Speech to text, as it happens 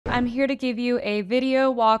I'm here to give you a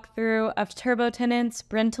video walkthrough of TurboTenant's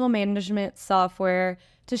rental management software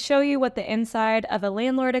to show you what the inside of a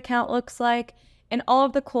landlord account looks like and all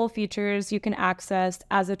of the cool features you can access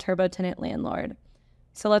as a TurboTenant landlord.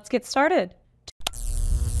 So let's get started.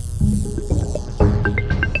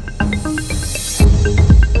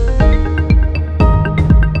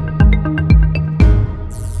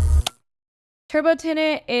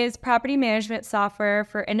 TurboTenant is property management software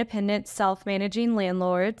for independent, self-managing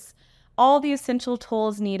landlords. All the essential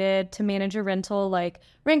tools needed to manage a rental like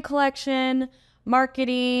rent collection,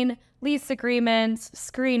 marketing, lease agreements,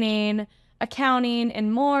 screening, accounting,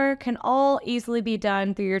 and more can all easily be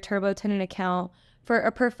done through your TurboTenant account for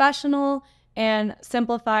a professional and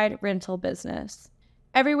simplified rental business.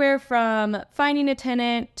 Everywhere from finding a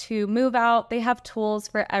tenant to move out, they have tools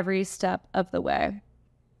for every step of the way.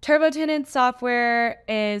 TurboTenant software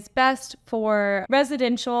is best for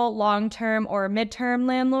residential, long-term, or mid-term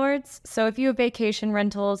landlords. So if you have vacation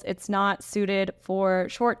rentals, it's not suited for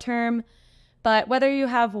short-term, but whether you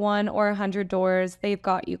have 1 or 100 doors, they've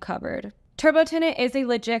got you covered. TurboTenant is a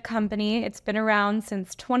legit company. It's been around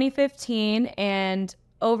since 2015, and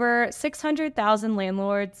over 600,000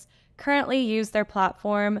 landlords currently use their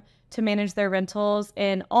platform to manage their rentals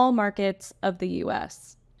in all markets of the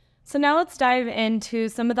US. So now let's dive into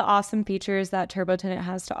some of the awesome features that TurboTenant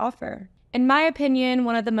has to offer. In my opinion,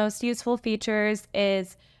 one of the most useful features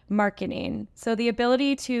is marketing. So the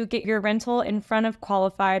ability to get your rental in front of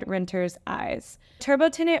qualified renters' eyes.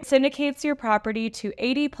 TurboTenant syndicates your property to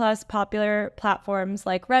 80 plus popular platforms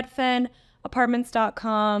like Redfin,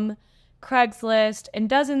 Apartments.com, Craigslist, and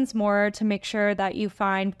dozens more to make sure that you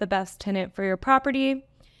find the best tenant for your property.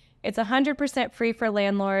 It's 100% free for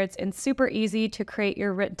landlords and super easy to create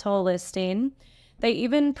your rental listing. They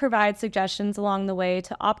even provide suggestions along the way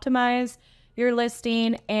to optimize your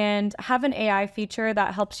listing and have an AI feature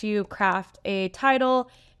that helps you craft a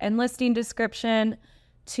title and listing description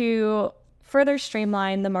to further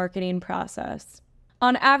streamline the marketing process.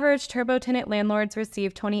 On average, TurboTenant landlords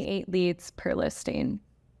receive 28 leads per listing.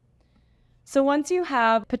 So once you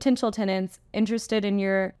have potential tenants interested in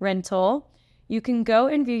your rental, you can go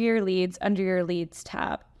and view your leads under your Leads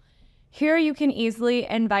tab. Here you can easily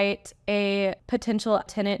invite a potential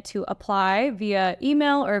tenant to apply via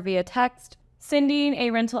email or via text. Sending a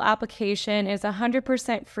rental application is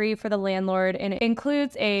 100% free for the landlord, and it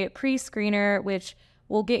includes a pre-screener which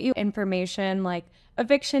will get you information like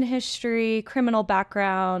eviction history, criminal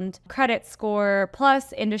background, credit score,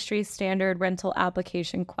 plus industry standard rental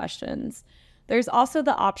application questions. There's also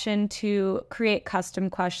the option to create custom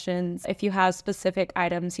questions if you have specific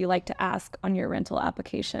items you like to ask on your rental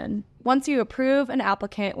application. Once you approve an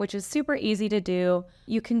applicant, which is super easy to do,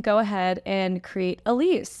 you can go ahead and create a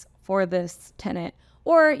lease for this tenant,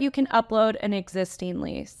 or you can upload an existing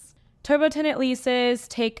lease. TurboTenant leases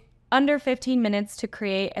take under 15 minutes to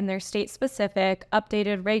create, and they're state-specific,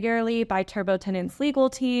 updated regularly by TurboTenant's legal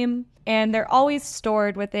team, and they're always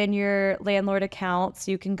stored within your landlord account, so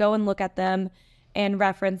you can go and look at them and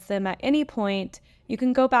reference them at any point. You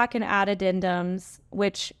can go back and add addendums,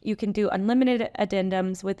 which you can do unlimited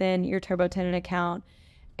addendums within your TurboTenant account,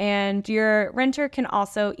 and your renter can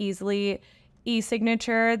also easily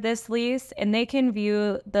e-signature this lease, and they can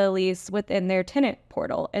view the lease within their tenant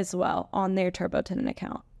portal as well on their TurboTenant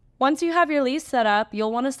account. Once you have your lease set up,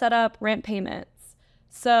 you'll want to set up rent payments.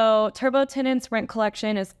 So TurboTenant's rent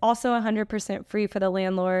collection is also 100% free for the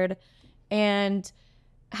landlord and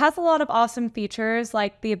has a lot of awesome features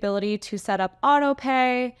like the ability to set up auto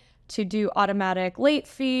pay, to do automatic late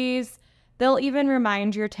fees. They'll even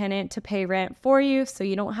remind your tenant to pay rent for you so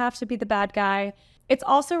you don't have to be the bad guy. It's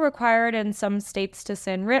also required in some states to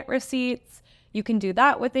send rent receipts. You can do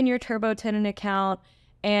that within your TurboTenant account.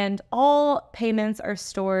 And all payments are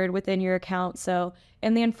stored within your account. So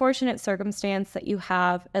in the unfortunate circumstance that you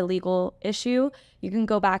have a legal issue, you can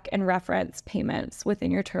go back and reference payments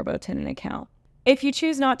within your TurboTenant account. If you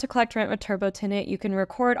choose not to collect rent with TurboTenant, you can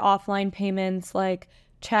record offline payments like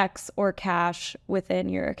checks or cash within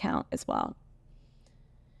your account as well.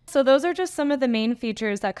 So those are just some of the main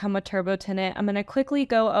features that come with TurboTenant. I'm going to quickly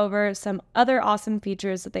go over some other awesome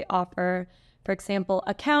features that they offer. For example,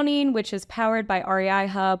 accounting, which is powered by REI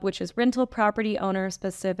Hub, which is rental property owner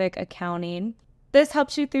specific accounting. This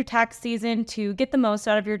helps you through tax season to get the most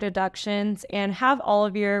out of your deductions and have all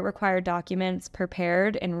of your required documents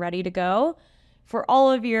prepared and ready to go for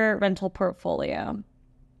all of your rental portfolio.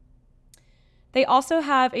 They also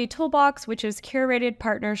have a toolbox, which is curated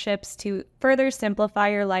partnerships to further simplify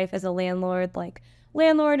your life as a landlord, like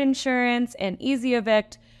landlord insurance and Easy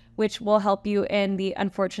Evict, which will help you in the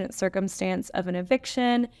unfortunate circumstance of an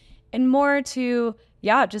eviction, and more to,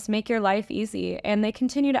 yeah, just make your life easy. And they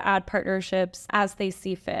continue to add partnerships as they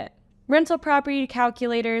see fit. Rental property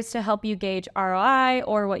calculators to help you gauge ROI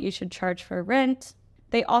or what you should charge for rent.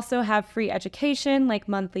 They also have free education like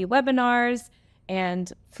monthly webinars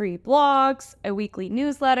and free blogs, a weekly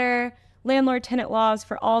newsletter, landlord-tenant laws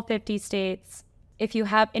for all 50 states. If you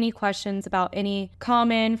have any questions about any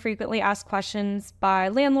common, frequently asked questions by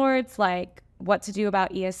landlords, like what to do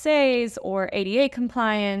about ESAs or ADA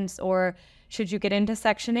compliance, or should you get into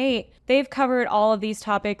Section 8, they've covered all of these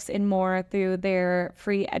topics and more through their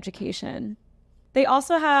free education. They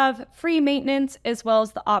also have free maintenance as well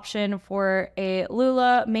as the option for a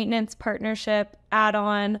Lula maintenance partnership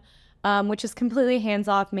add-on, which is completely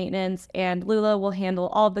hands-off maintenance, and Lula will handle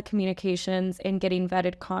all of the communications and getting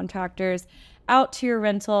vetted contractors out to your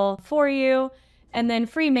rental for you. And then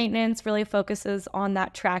free maintenance really focuses on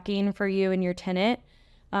that tracking for you and your tenant.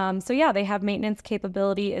 So yeah, they have maintenance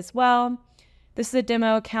capability as well. This is a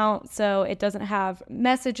demo account, so it doesn't have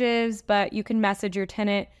messages, but you can message your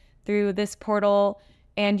tenant through this portal,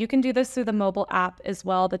 and you can do this through the mobile app as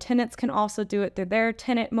well. The tenants can also do it through their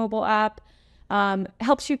tenant mobile app.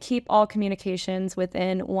 Helps you keep all communications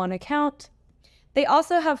within one account. They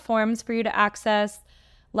also have forms for you to access,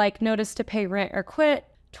 like notice to pay rent or quit,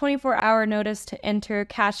 24-hour notice to enter,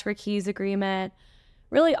 cash for keys agreement.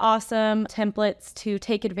 Really awesome templates to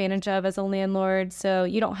take advantage of as a landlord, so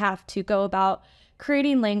you don't have to go about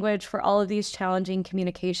creating language for all of these challenging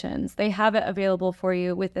communications. They have it available for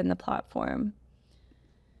you within the platform.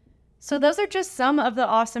 So those are just some of the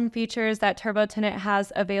awesome features that TurboTenant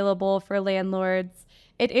has available for landlords.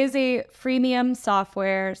 It is a freemium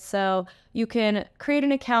software, so you can create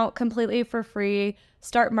an account completely for free,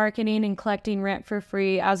 start marketing and collecting rent for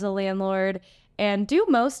free as a landlord, and do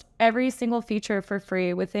most every single feature for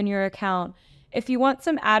free within your account. If you want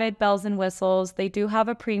some added bells and whistles, they do have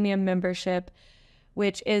a premium membership,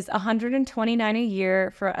 which is $129 a year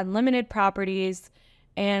for unlimited properties.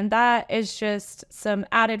 And that is just some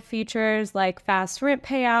added features like fast rent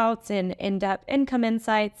payouts and in-depth income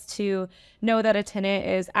insights to know that a tenant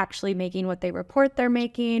is actually making what they report they're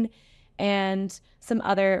making, and some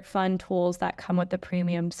other fun tools that come with the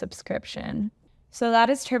premium subscription. So that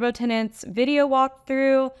is TurboTenant's video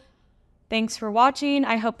walkthrough. Thanks for watching.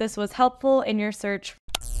 I hope this was helpful in your search